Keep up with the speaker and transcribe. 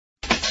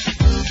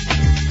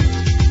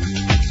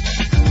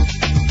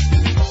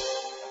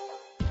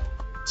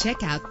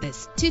Check out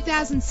this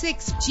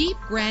 2006 Jeep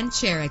Grand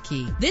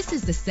Cherokee. This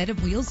is the set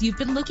of wheels you've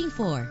been looking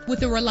for,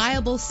 with a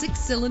reliable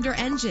 6-cylinder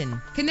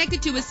engine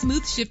connected to a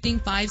smooth shifting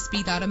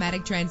 5-speed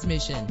automatic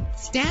transmission.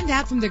 Stand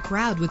out from the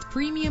crowd with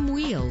premium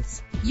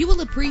wheels. You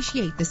will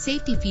appreciate the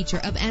safety feature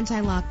of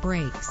anti-lock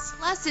brakes.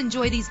 Plus,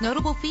 enjoy these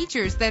notable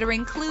features that are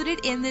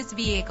included in this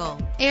vehicle: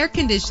 Air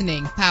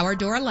conditioning, power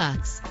door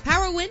locks,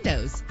 power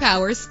windows,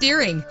 power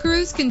steering,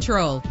 cruise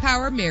control,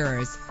 power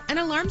mirrors, an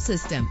alarm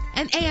system,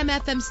 an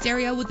AM/FM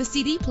stereo with a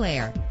CD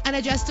player, an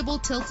adjustable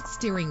tilt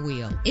steering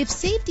wheel. If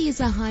safety is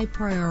a high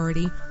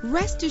priority,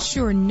 rest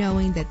assured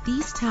knowing that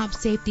these top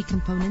safety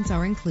components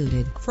are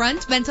included: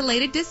 front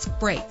ventilated disc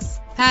brakes,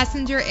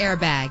 passenger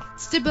airbag,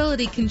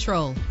 stability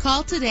control.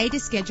 Call today to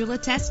schedule a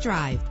test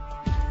drive.